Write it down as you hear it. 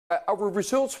Our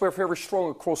results were very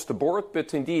strong across the board,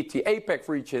 but indeed the APAC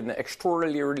region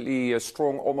extraordinarily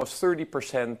strong, almost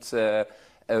 30%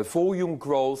 volume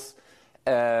growth.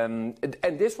 And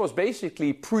this was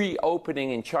basically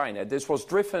pre-opening in China. This was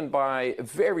driven by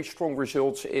very strong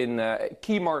results in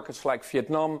key markets like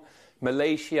Vietnam,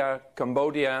 Malaysia,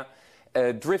 Cambodia,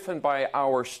 driven by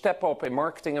our step up in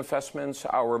marketing investments.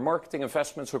 Our marketing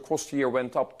investments across the year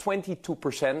went up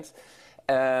 22%.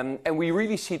 And we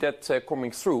really see that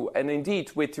coming through. And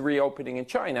indeed, with the reopening in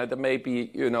China, there may be,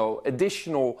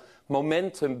 additional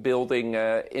momentum building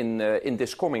in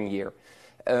this coming year.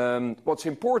 What's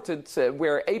important,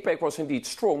 where APAC was indeed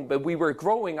strong, but we were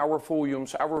growing our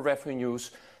volumes, our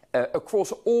revenues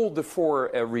across all the four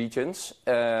regions.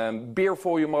 Beer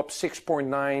volume up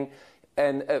 6.9%.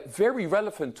 And very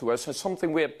relevant to us, and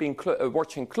something we have been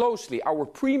watching closely, our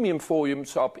premium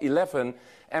volumes up 11%,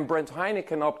 and brand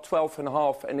Heineken up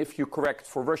 12.5%, and if you correct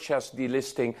for Russia's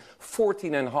delisting,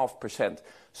 14.5%.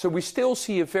 So we still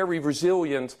see a very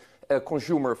resilient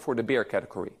consumer for the beer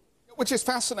category. Which is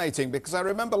fascinating, because I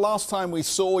remember last time we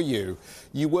saw you,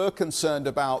 you were concerned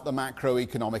about the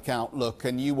macroeconomic outlook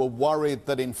and you were worried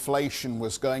that inflation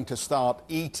was going to start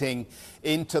eating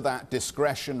into that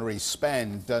discretionary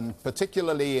spend. And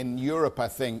particularly in Europe, I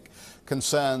think,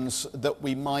 concerns that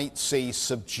we might see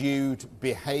subdued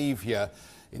behaviour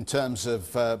in terms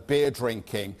of beer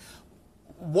drinking.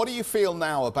 What do you feel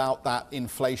now about that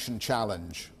inflation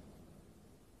challenge?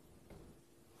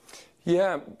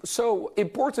 Yeah, so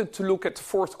important to look at the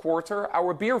fourth quarter.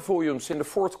 Our beer volumes in the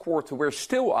fourth quarter were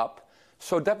still up,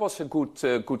 so that was a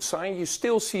good sign. You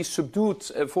still see subdued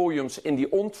volumes in the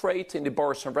on-trade, in the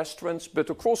bars and restaurants,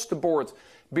 but across the board,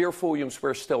 beer volumes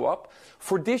were still up.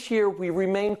 For this year, we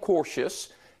remain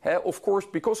cautious, of course,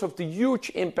 because of the huge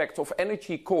impact of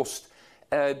energy cost.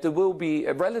 There will be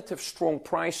a relative strong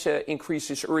price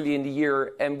increases early in the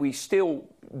year, and we still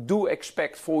do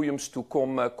expect volumes to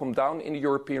come down in the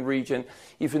European region,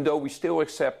 even though we still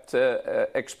expect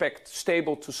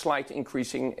stable to slight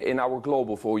increasing in our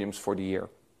global volumes for the year.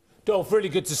 Dolf, really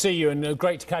good to see you, and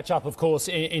great to catch up, of course,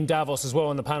 in Davos as well,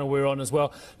 on the panel we're on as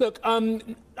well. Look,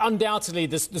 undoubtedly,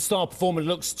 the star performer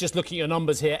looks, just looking at your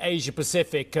numbers here, Asia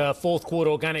Pacific, fourth quarter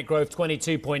organic growth,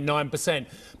 22.9%.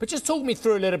 But just talk me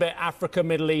through a little bit Africa,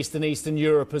 Middle East and Eastern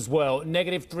Europe as well.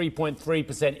 Negative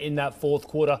 3.3% in that fourth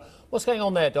quarter. What's going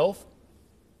on there, Dolf?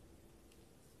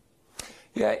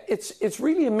 Yeah, it's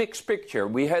really a mixed picture.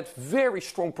 We had very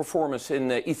strong performance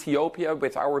in Ethiopia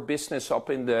with our business up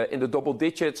in the double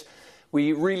digits.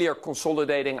 We really are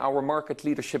consolidating our market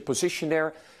leadership position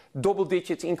there.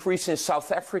 Double-digit increase in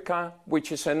South Africa,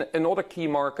 which is another key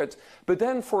market. But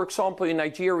then, for example, in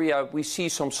Nigeria, we see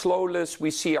some slowness.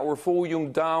 We see our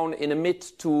volume down in a mid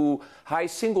to high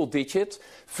single digit.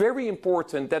 Very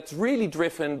important. That's really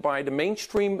driven by the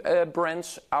mainstream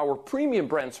brands. Our premium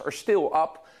brands are still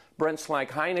up. Brands like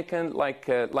Heineken,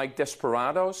 like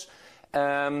Desperados.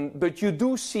 But you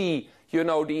do see,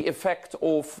 the effect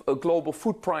of global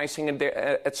food pricing and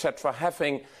etc.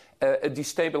 having a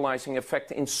destabilizing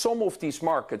effect in some of these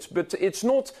markets. But it's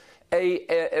not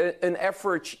an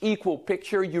average equal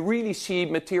picture. You really see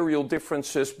material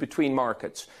differences between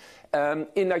markets.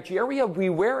 In Nigeria, we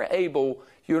were able,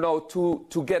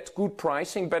 to get good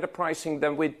pricing, better pricing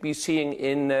than we'd be seeing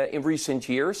in recent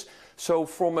years. So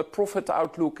from a profit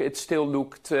outlook, it still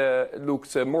looked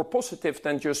more positive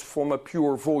than just from a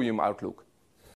pure volume outlook.